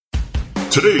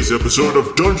Today's episode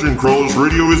of Dungeon Crawlers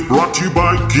Radio is brought to you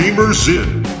by Gamers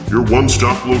Inn, your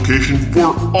one-stop location for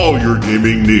all your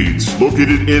gaming needs.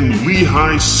 Located in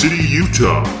Lehigh City,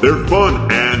 Utah. Their fun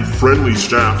and friendly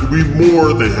staff will be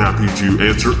more than happy to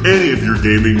answer any of your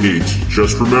gaming needs.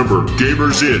 Just remember,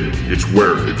 Gamers Inn, it's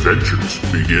where adventures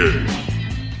begin.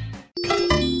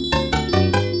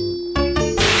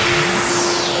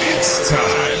 It's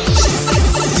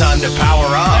time to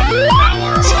power up.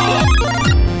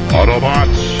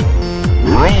 Autobots,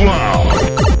 roll out!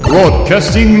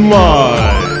 Broadcasting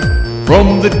live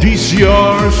from the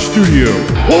DCR studio.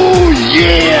 Oh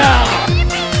yeah!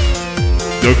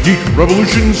 The Geek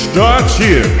Revolution starts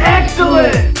here.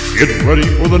 Excellent! Get ready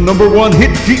for the #1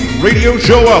 hit geek radio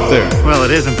show out there. Well,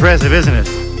 it is impressive, isn't it?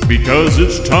 Because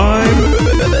it's time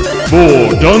for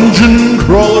Dungeon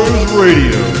Crawlers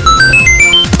Radio.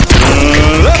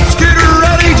 Let's get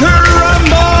ready to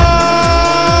rumble!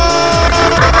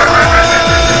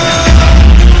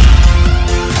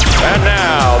 And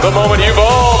now, the moment you've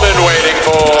all been waiting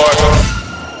for.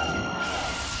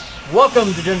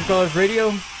 Welcome to Dungeon Crawlers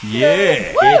Radio.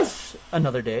 Yeah. It's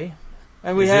another day.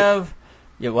 And we have...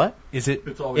 Yeah, what? Is it?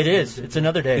 It is. It's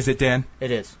another day. Is it, Dan?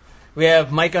 It is. We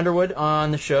have Mike Underwood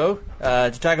on the show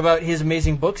to talk about his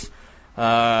amazing books.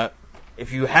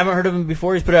 If you haven't heard of him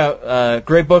before, he's put out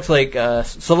great books like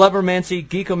Celebromancy,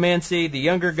 Geekomancy, The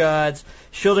Younger Gods,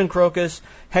 Shield and Crocus,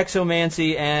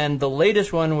 Hexomancy, and the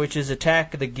latest one, which is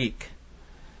Attack the Geek.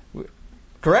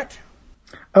 Correct?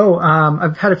 Oh,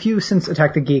 I've had a few since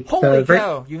Attack the Geek. Holy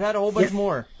cow, you've had a whole bunch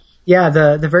more. Yeah,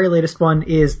 the very latest one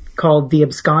is called The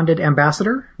Absconded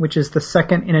Ambassador, which is the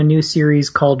second in a new series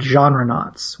called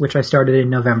Genrenauts, which I started in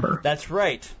November. That's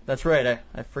right.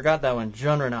 I forgot that one,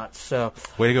 Genrenauts. So.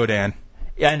 Way to go, Dan.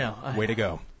 Yeah, I know. Way to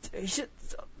go.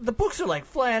 The books are like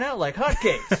flying out like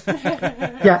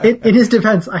hotcakes. Yeah, in his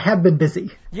defense, I have been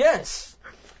busy. Yes.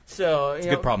 So It's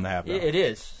a good problem to have, though. It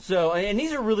is. So, and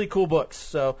these are really cool books.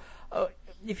 So,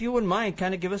 if you wouldn't mind,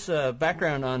 kind of give us a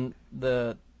background on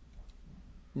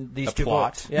these two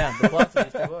plot. books. Yeah, the plots of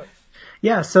these two books.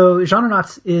 Yeah, so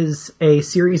Genrenauts is a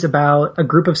series about a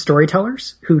group of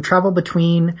storytellers who travel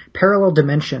between parallel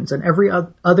dimensions, and every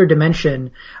other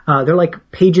dimension, they're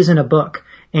like pages in a book,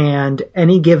 and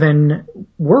any given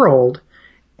world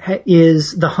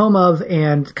is the home of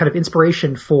and kind of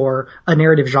inspiration for a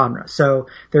narrative genre. So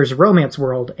there's a romance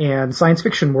world and science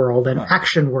fiction world and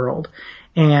action world,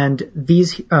 and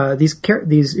these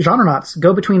Genrenauts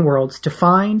go between worlds to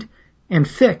find and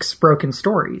fix broken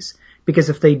stories. Because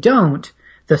if they don't,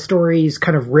 the stories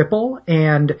kind of ripple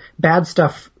and bad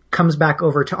stuff comes back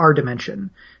over to our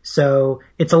dimension. So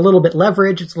it's a little bit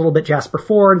Leverage, it's a little bit Jasper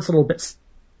Fforde, it's a little bit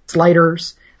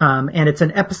Sliders, and it's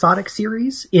an episodic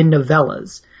series in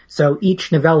novellas. So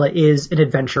each novella is an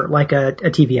adventure, like a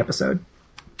TV episode.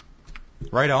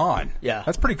 Right on. Yeah.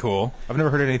 That's pretty cool. I've never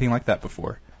heard anything like that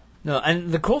before. No,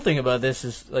 and the cool thing about this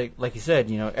is, like you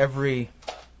said, every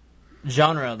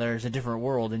genre there's a different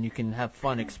world, and you can have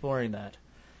fun exploring that.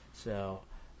 So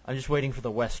I'm just waiting for the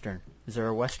Western. Is there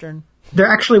a Western? There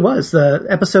actually was. The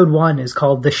episode 1 is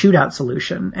called The Shootout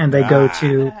Solution, and they go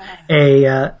to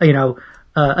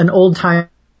an old-timey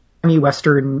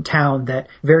Western town that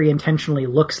very intentionally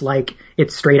looks like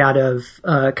it's straight out of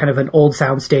kind of an old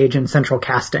soundstage and central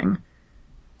casting.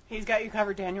 He's got you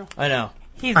covered, Daniel. I know.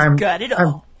 He's got it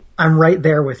all. I'm right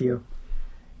there with you.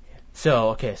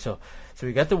 So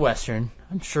we got the Western.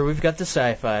 I'm sure we've got the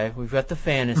sci-fi. We've got the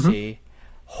fantasy.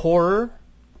 Horror.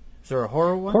 Is there a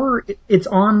horror one? Horror, it's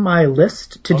on my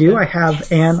list to do. I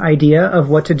have an idea of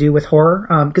what to do with horror,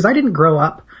 because I didn't grow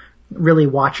up really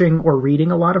watching or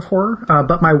reading a lot of horror,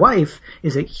 but my wife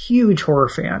is a huge horror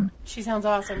fan. She sounds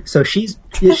awesome. So she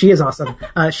is awesome.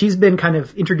 She's been kind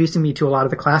of introducing me to a lot of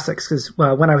the classics, because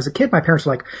when I was a kid, my parents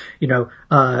were like,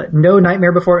 no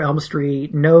Nightmare Before Elm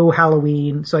Street, no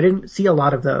Halloween, so I didn't see a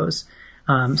lot of those.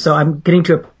 So I'm getting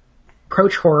to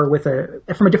approach horror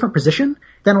from a different position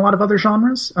than a lot of other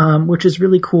genres, which is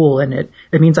really cool, and it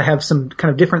means I have some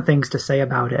kind of different things to say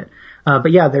about it.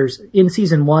 But yeah, in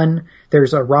season 1,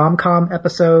 there's a rom-com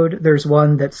episode. There's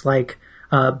one that's like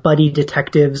buddy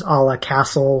detectives a la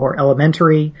Castle or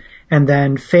Elementary, and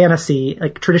then fantasy,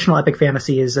 like traditional epic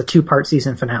fantasy, is a 2-part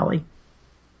season finale.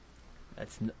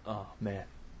 Oh man,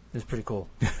 this is pretty cool.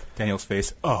 Daniel's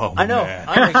face. Oh, I know. Man.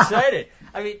 I'm excited.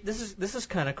 I mean, this is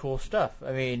kind of cool stuff.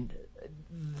 I mean,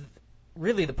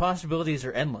 really, the possibilities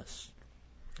are endless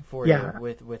for you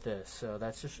with this. So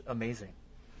that's just amazing.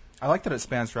 I like that it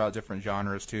spans throughout different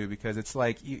genres, too, because it's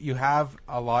like you have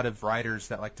a lot of writers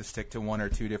that like to stick to one or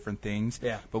two different things.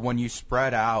 Yeah. But when you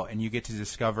spread out and you get to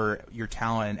discover your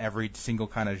talent in every single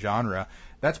kind of genre,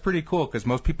 that's pretty cool because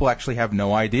most people actually have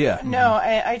no idea. No,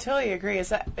 I totally agree.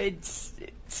 It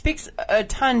speaks a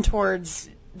ton towards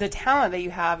the talent that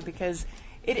you have because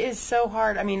it is so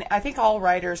hard. I mean, I think all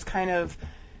writers kind of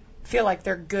feel like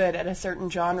they're good at a certain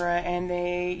genre and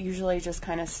they usually just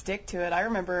kind of stick to it. I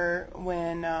remember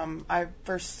when I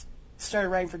first started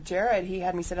writing for Jared, he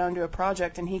had me sit down and do a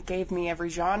project and he gave me every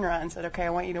genre and said, okay,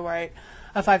 I want you to write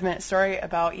a 5-minute story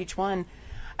about each one.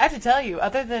 I have to tell you,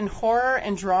 other than horror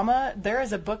and drama, there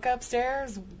is a book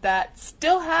upstairs that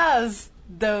still has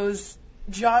those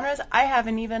genres. I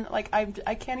haven't even,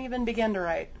 I can't even begin to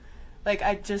write.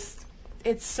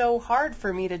 It's so hard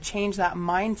for me to change that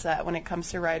mindset when it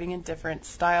comes to writing in different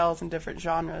styles and different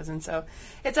genres. And so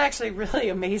it's actually really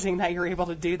amazing that you're able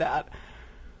to do that.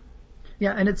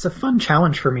 Yeah, and it's a fun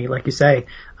challenge for me, like you say,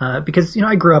 because,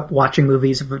 I grew up watching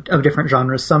movies of different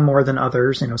genres, some more than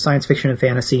others, science fiction and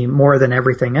fantasy more than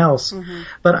everything else. Mm-hmm.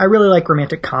 But I really like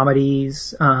romantic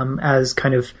comedies as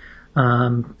kind of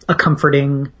a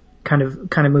comforting kind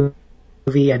of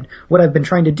movie. And what I've been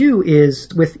trying to do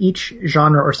is with each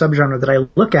genre or subgenre that I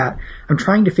look at, I'm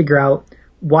trying to figure out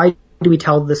why do we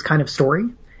tell this kind of story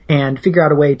and figure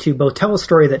out a way to both tell a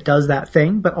story that does that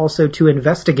thing, but also to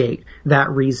investigate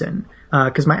that reason.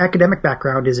 Because my academic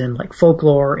background is in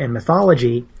folklore and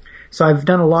mythology. So I've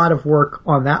done a lot of work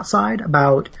on that side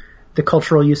about the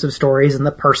cultural use of stories and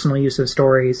the personal use of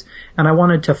stories. And I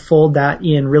wanted to fold that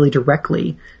in really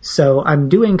directly. So I'm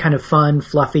doing kind of fun,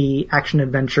 fluffy,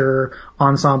 action-adventure,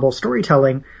 ensemble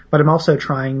storytelling, but I'm also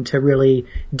trying to really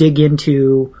dig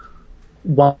into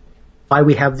why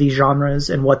we have these genres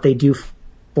and what they do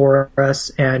for us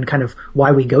and kind of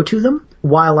why we go to them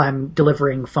while I'm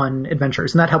delivering fun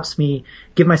adventures. And that helps me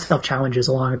give myself challenges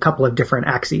along a couple of different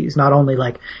axes. Not only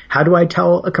how do I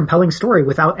tell a compelling story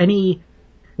without any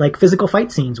physical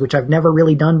fight scenes, which I've never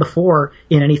really done before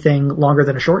in anything longer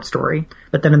than a short story.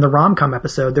 But then in the rom-com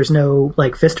episode, there's no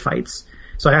fist fights.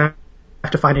 So I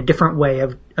have to find a different way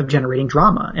of generating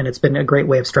drama. And it's been a great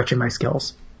way of stretching my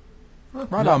skills.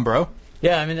 Right on, bro.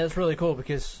 Yeah, I mean, that's really cool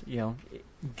because,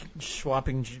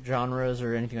 swapping genres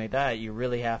or anything like that, you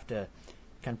really have to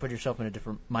kind of put yourself in a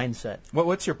different mindset.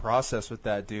 What's your process with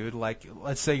that, dude?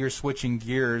 Let's say you're switching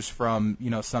gears from,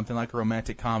 something like a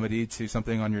romantic comedy to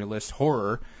something on your list,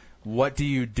 horror. What do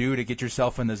you do to get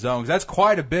yourself in the zone? 'Cause that's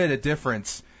quite a bit of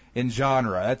difference in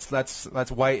genre.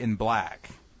 That's white and black.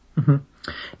 Mm-hmm.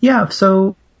 Yeah,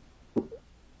 so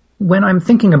when I'm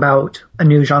thinking about a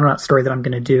new genre story that I'm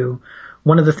going to do,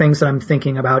 one of the things that I'm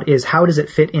thinking about is how does it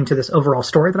fit into this overall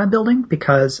story that I'm building?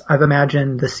 Because I've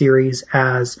imagined the series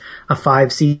as a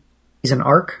 5-season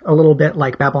arc, a little bit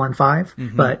like Babylon 5.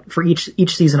 Mm-hmm. But for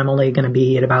each season, I'm only going to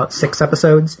be at about 6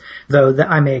 episodes, though that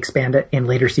I may expand it in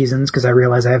later seasons because I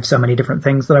realize I have so many different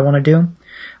things that I want to do.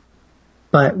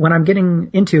 But when I'm getting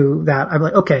into that, I'm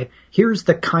like, okay, here's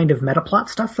the kind of meta plot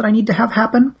stuff that I need to have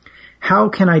happen. How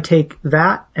can I take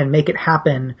that and make it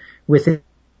happen within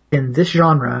this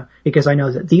genre, because I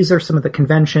know that these are some of the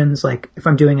conventions, if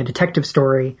I'm doing a detective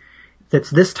story that's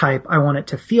this type, I want it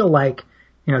to feel like,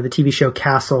 the TV show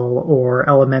Castle or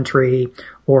Elementary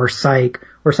or Psych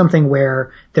or something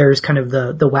where there's kind of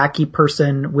the wacky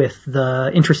person with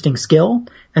the interesting skill,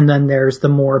 and then there's the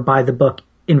more by-the-book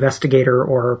investigator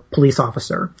or police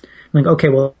officer. Okay,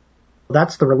 well,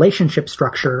 that's the relationship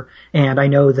structure, and I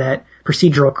know that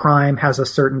procedural crime has a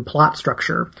certain plot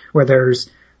structure where there's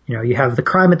you have the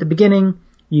crime at the beginning,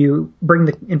 you bring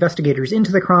the investigators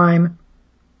into the crime,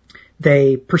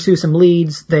 they pursue some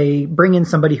leads, they bring in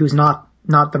somebody who's not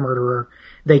the murderer,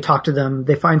 they talk to them,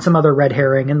 they find some other red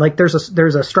herring, and there's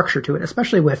a structure to it,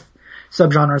 especially with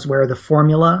subgenres where the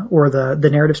formula or the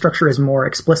narrative structure is more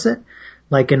explicit,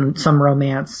 like in some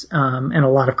romance and a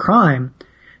lot of crime.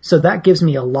 So that gives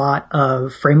me a lot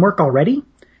of framework already.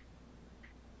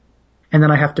 And then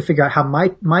I have to figure out how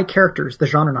my characters, the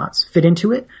Genrenauts, fit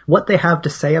into it, what they have to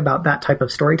say about that type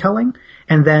of storytelling,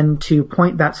 and then to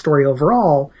point that story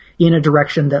overall in a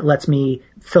direction that lets me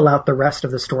fill out the rest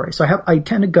of the story. So I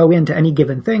tend to go into any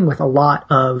given thing with a lot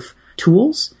of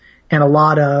tools and a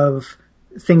lot of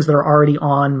things that are already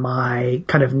on my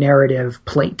kind of narrative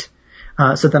plate.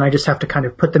 So then I just have to kind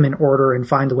of put them in order and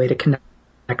find a way to connect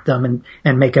them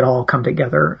and make it all come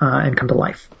together and come to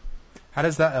life. How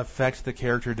does that affect the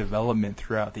character development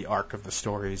throughout the arc of the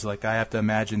stories? I have to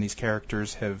imagine these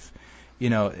characters have,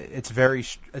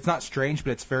 it's not strange,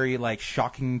 but it's very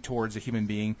shocking towards a human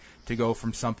being to go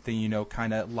from something,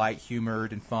 kind of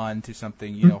light-humored and fun to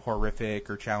something, horrific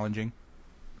or challenging.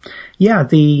 Yeah,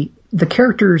 the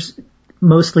characters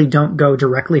mostly don't go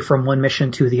directly from one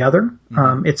mission to the other.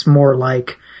 It's more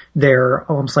like they're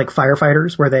almost like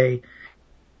firefighters, where they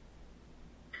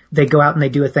go out and they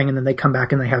do a thing and then they come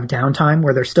back and they have downtime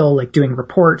where they're still like doing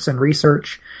reports and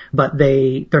research, but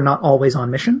they're not always on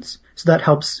missions. So that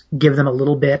helps give them a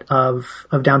little bit of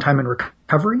downtime and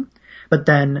recovery. But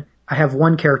then I have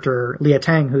one character, Leah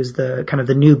Tang, who's the kind of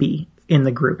the newbie in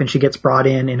the group, and she gets brought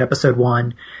in episode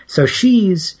 1. So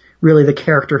she's really the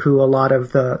character who a lot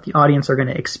of the audience are going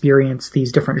to experience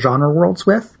these different genre worlds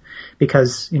with,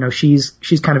 because, you know, she's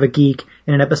kind of a geek.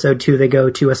 And in episode 2, they go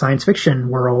to a science fiction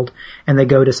world, and they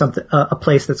go to a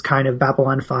place that's kind of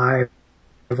Babylon 5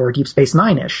 or Deep Space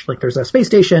Nine-ish. Like, there's a space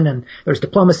station and there's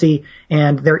diplomacy,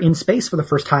 and they're in space for the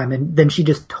first time, and then she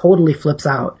just totally flips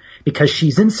out because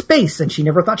she's in space and she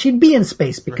never thought she'd be in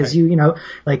space, because you know,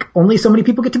 like, only so many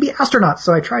people get to be astronauts.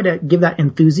 So I try to give that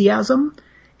enthusiasm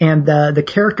and the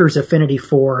character's affinity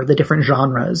for the different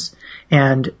genres,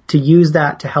 and to use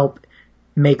that to help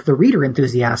make the reader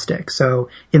enthusiastic. So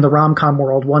in the rom-com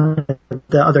world, one of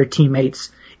the other teammates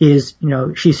is, you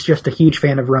know, she's just a huge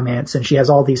fan of romance, and she has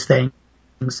all these things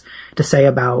to say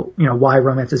about, you know, why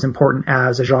romance is important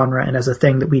as a genre and as a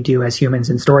thing that we do as humans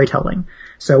in storytelling.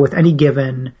 So with any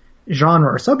given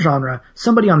genre or subgenre,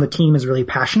 somebody on the team is really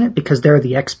passionate because they're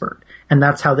the expert, and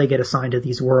that's how they get assigned to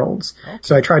these worlds. Okay.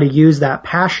 So I try to use that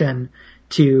passion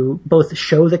to both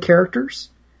show the characters,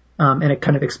 and it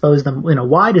kind of expose them, you know,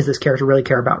 why does this character really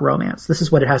care about romance? This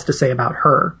is what it has to say about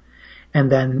her.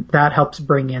 And then that helps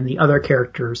bring in the other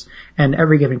characters, and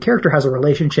every given character has a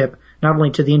relationship not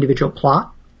only to the individual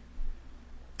plot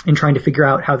in trying to figure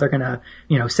out how they're going to,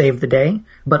 you know, save the day,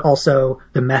 but also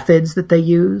the methods that they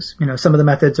use. You know, some of the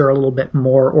methods are a little bit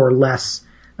more or less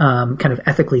kind of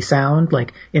ethically sound.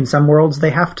 Like, in some worlds,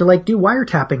 they have to like do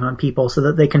wiretapping on people so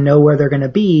that they can know where they're going to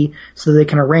be, so they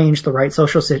can arrange the right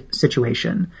social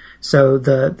situation. So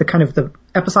the kind of the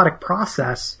episodic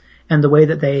process and the way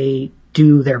that they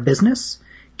do their business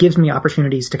gives me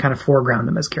opportunities to kind of foreground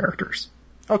them as characters.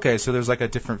 Okay, so there's like a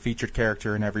different featured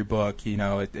character in every book. You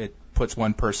know, it puts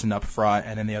one person up front,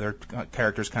 and then the other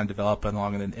characters kind of develop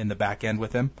along in the back end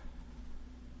with him.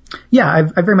 Yeah,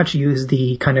 I've very much used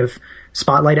the kind of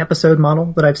spotlight episode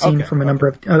model that I've seen from a number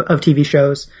of TV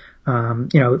shows. You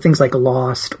know, things like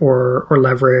Lost or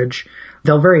Leverage.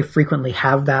 They'll very frequently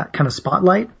have that kind of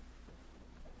spotlight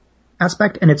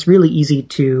aspect, and it's really easy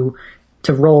to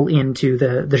roll into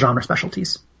the genre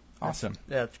specialties. Awesome.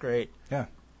 That's great. Yeah.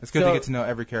 It's good to get to know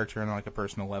every character on like a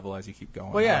personal level as you keep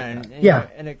going. Well, yeah, like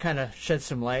and it kind of sheds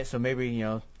some light. So maybe, you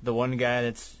know, the one guy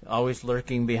that's always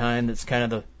lurking behind, that's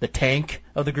kind of the tank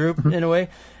of the group in a way,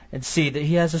 and see that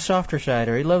he has a softer side,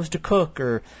 or he loves to cook,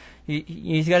 or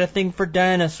he's got a thing for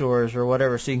dinosaurs or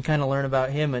whatever. So you can kind of learn about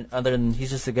him, and other than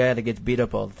he's just the guy that gets beat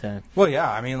up all the time. Well, yeah,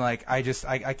 I mean, like, I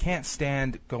can't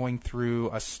stand going through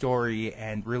a story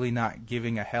and really not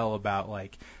giving a hell about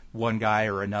like one guy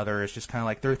or another. It's just kind of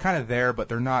like they're kind of there, but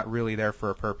they're not really there for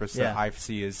a purpose that I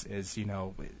see is you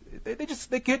know,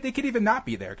 they could even not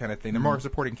be there kind of thing. They're more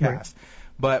supporting cast. Right.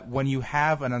 But when you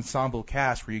have an ensemble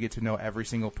cast where you get to know every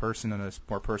single person on a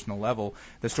more personal level,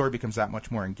 the story becomes that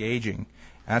much more engaging.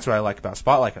 And that's what I like about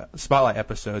spotlight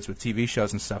episodes with TV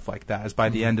shows and stuff like that. Is by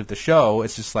the end of the show,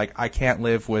 it's just like I can't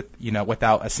live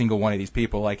without a single one of these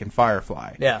people, like in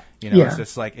Firefly. Yeah. You know, it's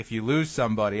just like if you lose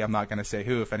somebody, I'm not going to say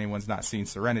who if anyone's not seen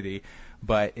Serenity,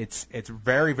 but it's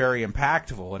very, very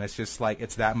impactful, and it's just like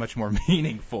it's that much more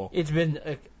meaningful. It's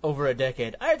been over a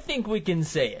decade. I think we can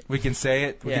say it. We can say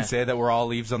it. We can say that we're all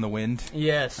leaves on the wind.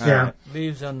 Yes. Yeah.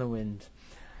 Leaves on the wind.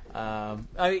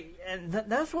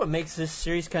 That's what makes this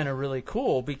series kind of really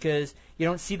cool, because you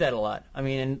don't see that a lot. I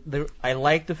mean, I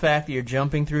like the fact that you're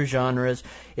jumping through genres.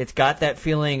 It's got that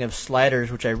feeling of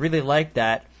Sliders, which I really like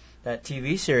that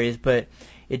TV series, but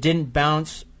it didn't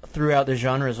bounce throughout the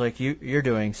genres like you're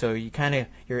doing. So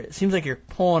it seems like you're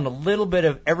pulling a little bit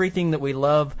of everything that we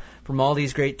love from all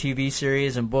these great TV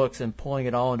series and books and pulling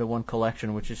it all into one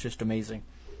collection, which is just amazing.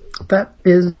 That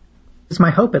is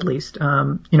my hope, at least.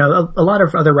 You know, a lot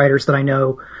of other writers that I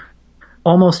know,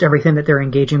 almost everything that they're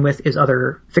engaging with is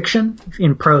other fiction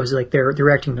in prose. Like they're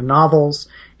reacting to novels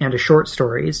and to short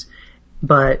stories.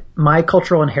 But my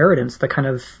cultural inheritance, the kind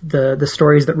of the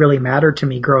stories that really mattered to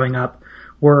me growing up,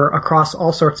 were across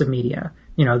all sorts of media.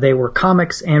 You know, they were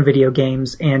comics and video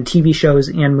games and TV shows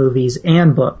and movies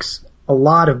and books, a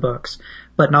lot of books,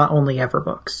 but not only ever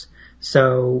books.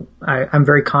 So I'm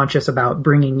very conscious about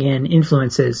bringing in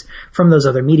influences from those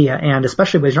other media, and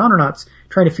especially with Genrenauts,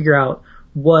 trying to figure out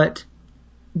what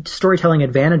storytelling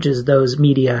advantages those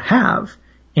media have.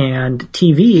 And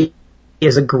TV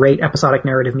is a great episodic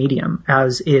narrative medium,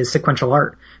 as is sequential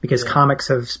art, because comics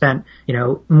have spent,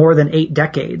 more than 8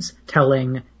 decades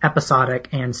telling episodic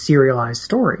and serialized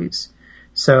stories.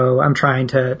 So I'm trying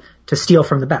to steal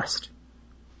from the best.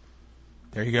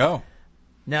 There you go.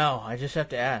 Now, I just have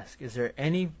to ask, is there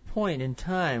any point in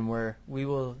time where we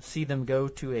will see them go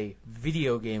to a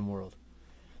video game world?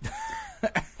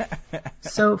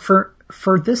 So for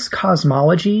this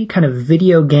cosmology, kind of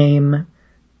video game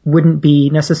wouldn't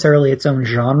be necessarily its own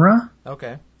genre.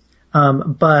 Okay.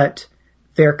 But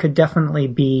there could definitely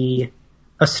be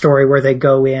a story where they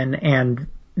go in and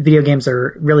video games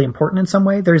are really important in some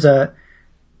way. There was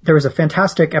a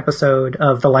fantastic episode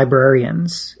of The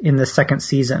Librarians in the 2nd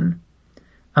season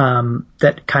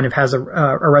that kind of has a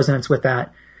resonance with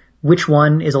that. Which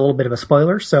one is a little bit of a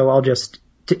spoiler, so I'll just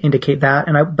indicate that.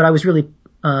 But I was really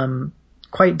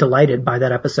quite delighted by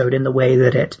that episode in the way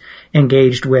that it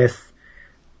engaged with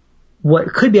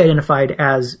what could be identified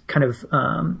as kind of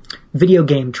video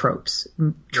game tropes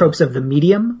of the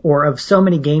medium, or of so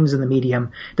many games in the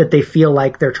medium that they feel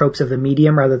like they're tropes of the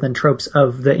medium rather than tropes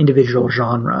of the individual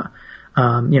genre.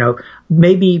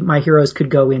 Maybe my heroes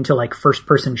could go into like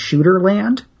first-person shooter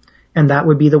land, and that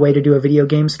would be the way to do a video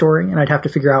game story, and I'd have to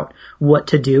figure out what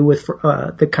to do with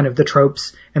the kind of the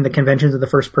tropes and the conventions of the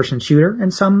first-person shooter.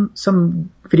 And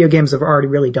some video games have already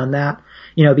really done that.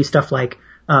 It'd be stuff like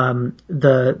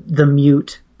the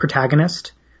mute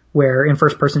protagonist, where in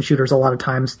first-person shooters a lot of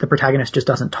times the protagonist just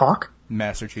doesn't talk.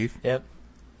 Master Chief. Yep.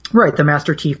 Right, the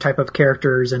Master Chief type of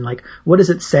characters, and like, what does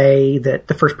it say that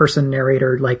the first-person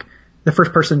narrator, like, the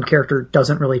first-person character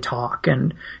doesn't really talk,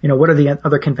 and, what are the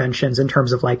other conventions in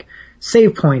terms of, like,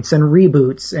 save points and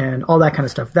reboots and all that kind of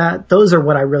stuff. Those are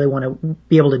what I really want to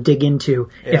be able to dig into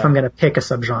if I'm going to pick a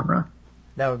subgenre.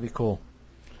 That would be cool.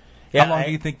 How long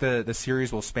do you think the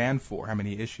series will span for? How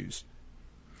many issues?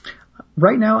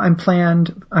 Right now, I'm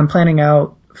planning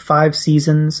out 5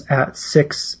 seasons at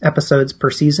 6 episodes per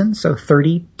season, so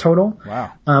 30 total.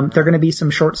 Wow. There are going to be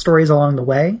some short stories along the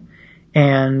way.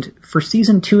 And for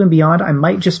season 2 and beyond, I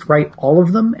might just write all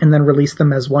of them and then release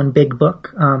them as one big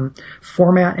book.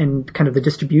 Format and kind of the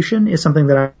distribution is something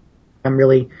that I'm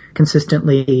really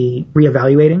consistently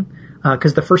reevaluating,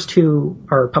 because the first 2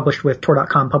 are published with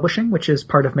Tor.com Publishing, which is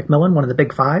part of Macmillan, one of the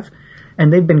big 5.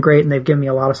 And they've been great, and they've given me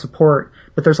a lot of support.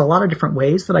 But there's a lot of different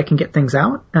ways that I can get things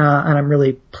out, and I'm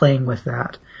really playing with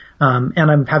that. And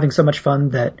I'm having so much fun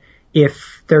that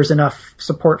if there's enough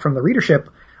support from the readership,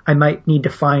 I might need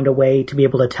to find a way to be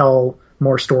able to tell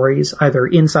more stories, either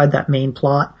inside that main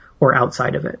plot or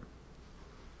outside of it.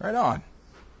 Right on.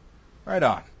 Right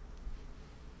on.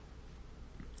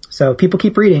 So if people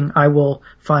keep reading, I will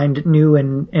find new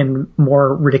and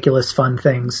more ridiculous fun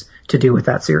things to do with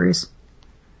that series.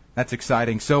 That's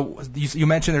exciting. So you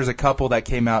mentioned there's a couple that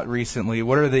came out recently.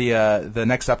 What are the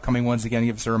next upcoming ones again?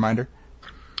 Give us a reminder.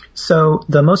 So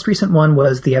the most recent one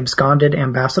was The Absconded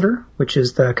Ambassador, which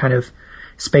is the kind of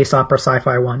space opera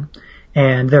sci-fi one.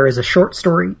 And there is a short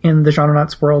story in the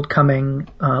Genrenauts world coming,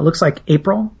 looks like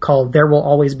April, called There Will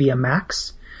Always Be a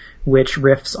Max, which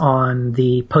riffs on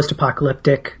the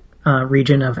post-apocalyptic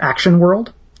region of Action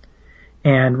World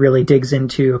and really digs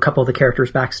into a couple of the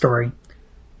characters' backstory.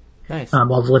 Nice.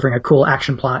 While delivering a cool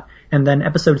action plot. And then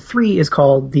episode 3 is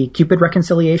called The Cupid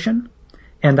Reconciliation,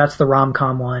 and that's the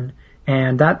rom-com one.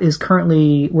 And that is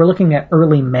currently, we're looking at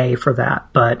early May for that,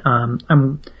 but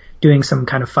I'm doing some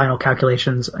kind of final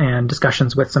calculations and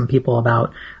discussions with some people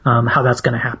about how that's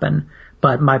going to happen.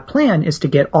 But my plan is to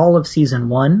get all of season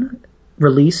 1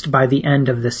 released by the end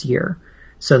of this year,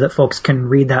 so that folks can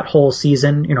read that whole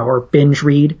season, or binge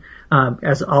read,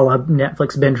 as a la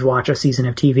Netflix binge watch a season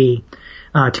of TV,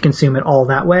 to consume it all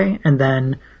that way, and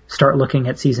then start looking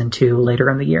at season 2 later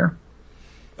in the year.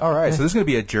 All right, so this is going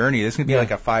to be a journey. This is going to be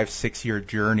like a 5-6 year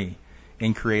journey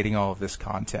in creating all of this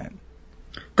content.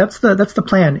 That's the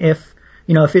plan. If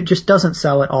it just doesn't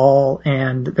sell at all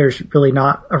and there's really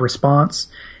not a response,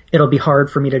 it'll be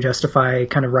hard for me to justify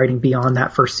kind of writing beyond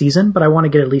that first season. But I want to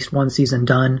get at least one season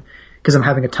done because I'm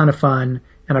having a ton of fun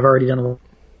and I've already done a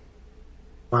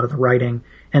lot of the writing.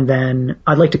 And then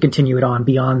I'd like to continue it on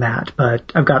beyond that,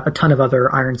 but I've got a ton of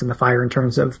other irons in the fire in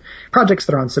terms of projects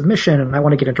that are on submission, and I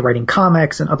want to get into writing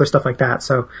comics and other stuff like that.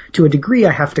 So to a degree,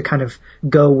 I have to kind of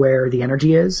go where the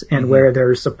energy is and where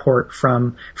there's support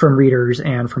from readers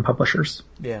and from publishers.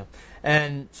 Yeah.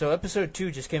 And so episode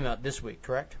 2 just came out this week,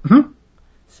 correct? Mm-hmm.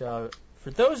 So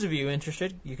for those of you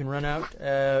interested, you can run out.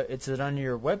 Is it on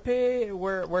your webpage?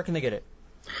 Where can they get it?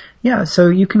 Yeah, so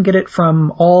you can get it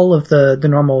from all of the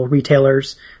normal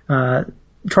retailers.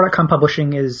 Tor.com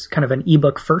Publishing is kind of an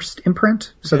ebook first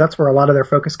imprint, so that's where a lot of their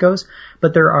focus goes.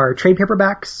 But there are trade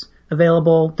paperbacks,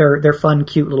 available. They're fun,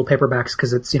 cute little paperbacks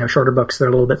because it's, shorter books. They're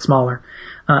a little bit smaller.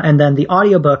 And then the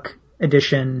audiobook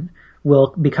edition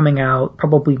will be coming out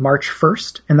probably March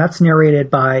 1st, and that's narrated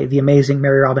by the amazing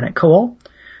Mary Robinette Kowal,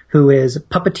 who is a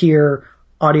puppeteer,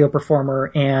 audio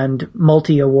performer, and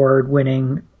multi-award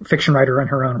winning fiction writer in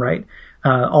her own right.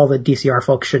 All the DCR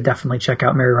folks should definitely check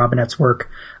out Mary Robinette's work,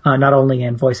 not only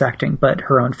in voice acting, but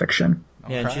her own fiction.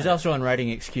 Yeah, and she's also on Writing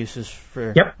Excuses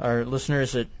for our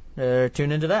listeners that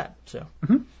tune into that. So.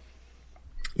 Mm-hmm.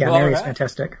 Yeah, well, Mary's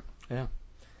fantastic. Yeah.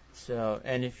 So,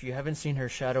 and if you haven't seen her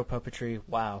shadow puppetry,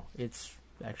 wow, it's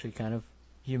actually kind of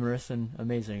humorous and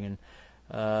amazing. And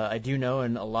I do know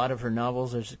in a lot of her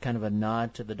novels there's kind of a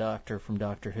nod to the Doctor from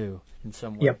Doctor Who in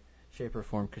some way, shape, or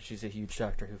form, because she's a huge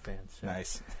Doctor Who fan. So.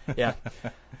 Nice. Yeah.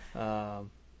 Well,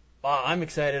 I'm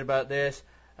excited about this.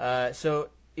 So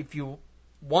if you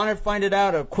want to find it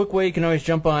out, a quick way, you can always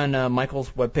jump on Michael's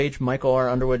webpage,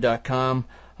 michaelrunderwood.com.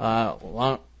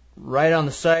 Right on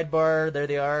the sidebar, there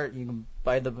they are. You can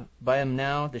buy them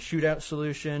now. The Shootout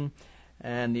Solution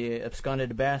and the Absconded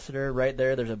Ambassador, right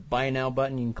there. There's a Buy Now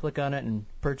button. You can click on it and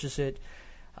purchase it.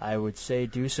 I would say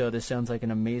do so. This sounds like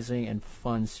an amazing and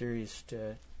fun series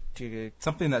to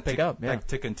something that pick up,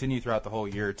 to continue throughout the whole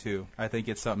year too. I think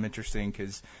it's something interesting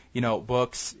because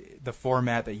books, the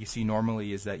format that you see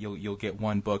normally is that you'll get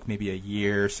one book maybe a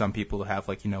year. Some people have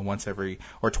once every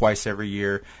or twice every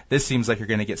year. This seems like you're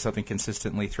going to get something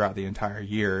consistently throughout the entire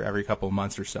year, every couple of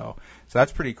months or so. So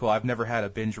that's pretty cool. I've never had a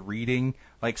binge reading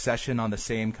session on the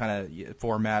same kind of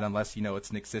format unless it's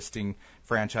an existing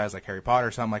franchise like Harry Potter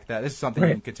or something like that. This is something you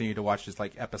can continue to watch just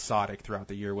episodic throughout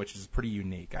the year, which is pretty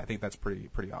unique. I think that's pretty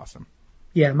awesome.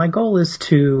 Yeah, my goal is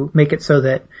to make it so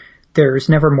that there's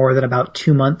never more than about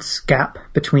 2 months gap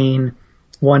between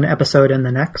one episode and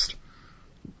the next.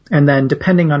 And then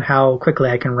depending on how quickly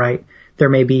I can write, there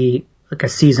may be a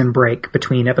season break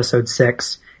between episode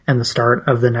 6 and the start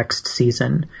of the next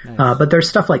season. Nice. But there's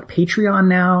stuff like Patreon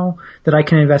now that I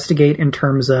can investigate in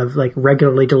terms of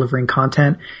regularly delivering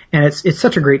content. And it's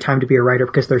such a great time to be a writer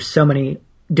because there's so many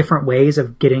different ways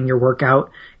of getting your work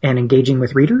out and engaging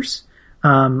with readers.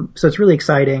 So it's really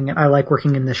exciting. I like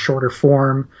working in this shorter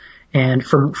form. And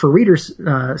for readers'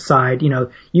 side,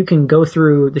 you can go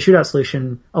through the Shootout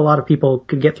Solution. A lot of people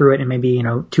could get through it in maybe,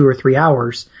 2 or 3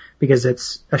 hours because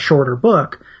it's a shorter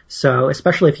book. So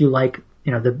especially if you like,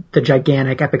 the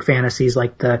gigantic epic fantasies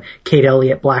like the Kate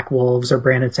Elliott Black Wolves or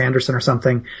Brandon Sanderson or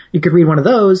something, you could read one of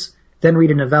those, then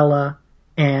read a novella,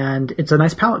 and it's a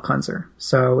nice palate cleanser.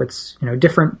 So it's,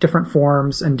 different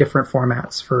forms and different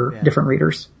formats for different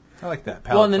readers. I like that.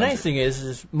 Well, and the nice thing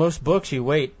is most books you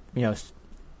wait,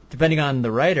 depending on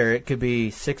the writer, it could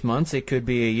be 6 months, it could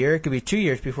be a year, it could be 2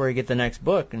 years before you get the next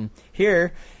book. And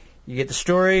here, you get the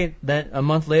story, then a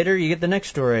month later, you get the next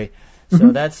story.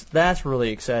 So that's really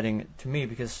exciting to me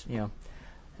because,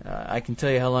 I can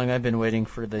tell you how long I've been waiting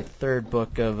for the third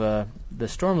book of the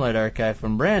Stormlight Archive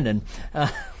from Brandon.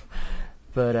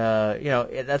 But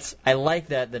I like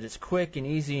that it's quick and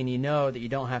easy, and that you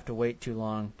don't have to wait too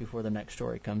long before the next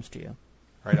story comes to you.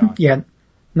 Right on. Yeah, and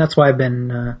that's why I've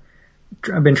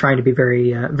been trying to be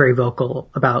very very vocal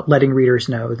about letting readers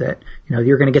know that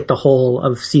you're going to get the whole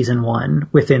of season 1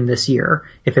 within this year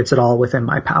if it's at all within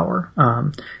my power,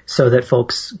 so that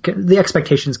the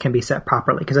expectations can be set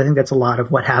properly, because I think that's a lot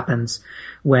of what happens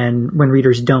when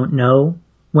readers don't know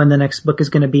when the next book is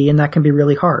going to be, and that can be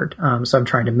really hard. So I'm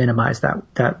trying to minimize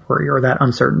that worry or that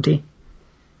uncertainty.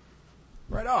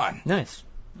 Right on. Nice.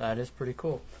 That is pretty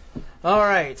cool. All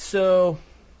right, so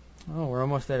we're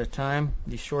almost out of time.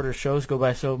 These shorter shows go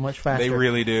by so much faster. They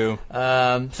really do.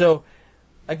 So,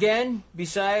 again,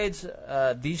 besides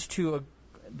these two,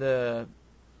 the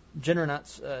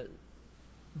Generonauts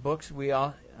books,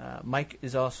 Mike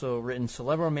has also written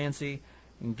Celebromancy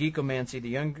and Geekomancy,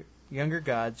 the Younger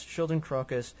Gods, Children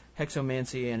Crocus,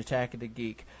 Hexomancy, and Attack of the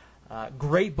Geek.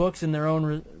 Great books in their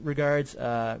own regards.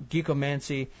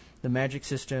 Geekomancy, the magic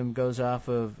system goes off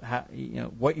of how,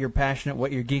 what you're passionate,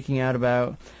 what you're geeking out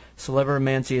about.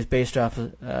 Celebromancy is based off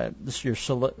of your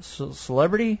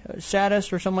celebrity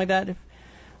status or something like that.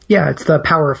 Yeah, it's the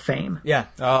power of fame. Yeah.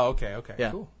 Oh, okay.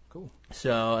 Yeah. Cool.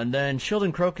 So, and then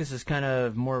Children Crocus is kind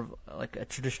of more like a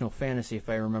traditional fantasy, if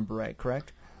I remember right,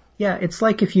 correct? Yeah, it's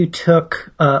like if you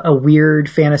took a weird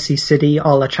fantasy city a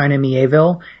la China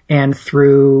Mieville and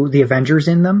threw the Avengers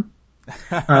in them.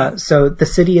 So the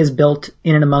city is built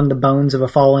in and among the bones of a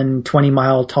fallen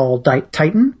 20-mile tall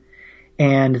titan,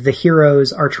 and the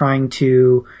heroes are trying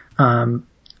to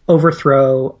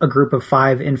overthrow a group of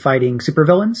 5 infighting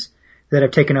supervillains that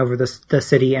have taken over the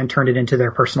city and turned it into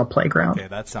their personal playground. Okay,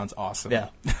 that sounds awesome. Yeah.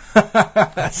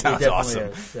 That sounds awesome.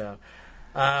 Is, so.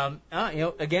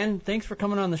 Again, thanks for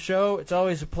coming on the show. It's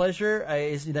always a pleasure.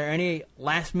 Is there any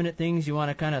last-minute things you want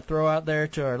to kind of throw out there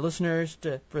to our listeners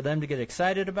for them to get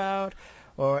excited about,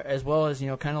 or as well as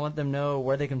kind of let them know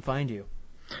where they can find you?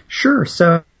 Sure.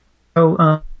 So,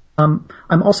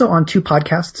 I'm also on 2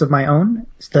 podcasts of my own.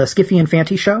 It's the Skiffy and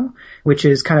Fanty Show, which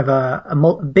is kind of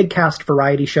a big cast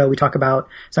variety show. We talk about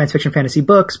science fiction fantasy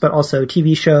books, but also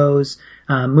TV shows,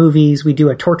 movies. We do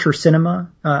a torture cinema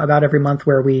about every month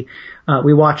where we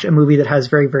watch a movie that has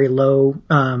very, very low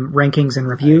rankings and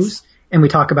reviews. Nice. And we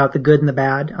talk about the good and the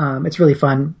bad. It's really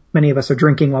fun. Many of us are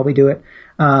drinking while we do it.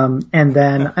 And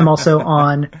then I'm also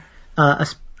on a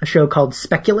show called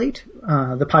Speculate,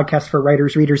 the podcast for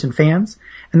writers, readers, and fans.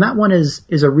 And that one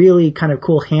is a really kind of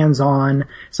cool hands-on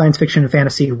science fiction and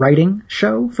fantasy writing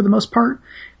show for the most part.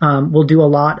 We'll do a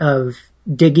lot of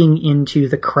digging into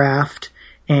the craft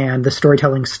and the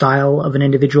storytelling style of an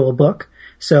individual book.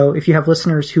 So if you have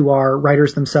listeners who are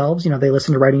writers themselves, they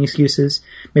listen to Writing Excuses,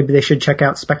 maybe they should check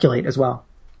out Speculate as well.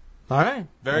 All right.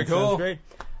 Very cool. Sounds great.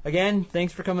 Again,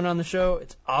 thanks for coming on the show.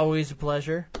 It's always a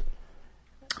pleasure.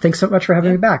 Thanks so much for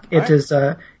having me back. It's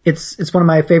one of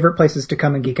my favorite places to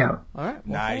come and geek out. All right.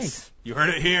 Well, nice. Thanks. You heard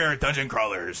it here, Dungeon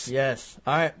Crawlers. Yes.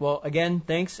 All right. Well, again,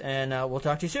 thanks, and we'll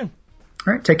talk to you soon.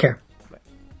 All right. Take care.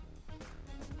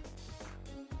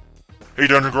 Hey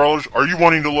Dungeon Crawlers, are you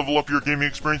wanting to level up your gaming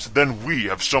experience? Then we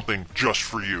have something just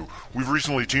for you. We've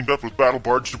recently teamed up with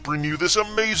BattleBards to bring you this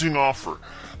amazing offer.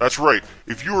 That's right,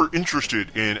 if you are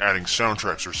interested in adding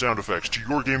soundtracks or sound effects to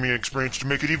your gaming experience to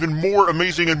make it even more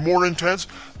amazing and more intense,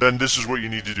 then this is what you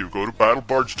need to do. Go to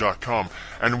battlebards.com,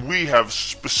 and we have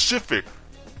specific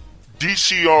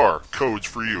DCR codes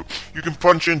for you. You can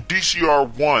punch in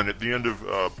DCR1 at the end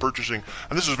of purchasing,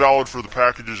 and this is valid for the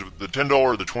packages of the $10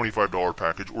 or the $25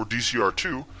 package, or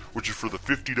DCR2, which is for the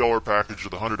 $50 package or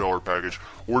the $100 package,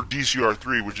 or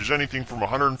DCR3, which is anything from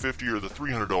 $150 or the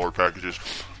 $300 packages.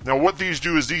 Now, what these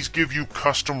do is these give you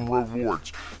custom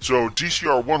rewards. So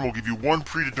DCR1 will give you 1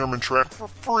 predetermined track for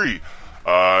free.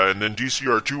 And then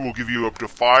DCR2 will give you up to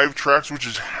 5 tracks, which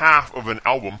is half of an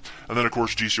album. And then, of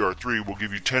course, DCR3 will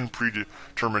give you 10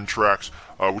 predetermined tracks,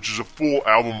 which is a full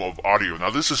album of audio. Now,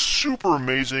 this is super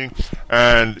amazing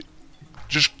and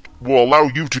just will allow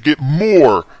you to get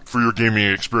more for your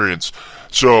gaming experience.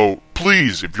 So,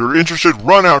 please, if you're interested,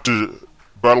 run out to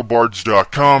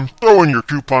battlebards.com, throw in your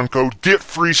coupon code, get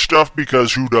free stuff,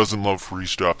 because who doesn't love free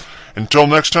stuff? Until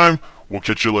next time, we'll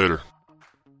catch you later.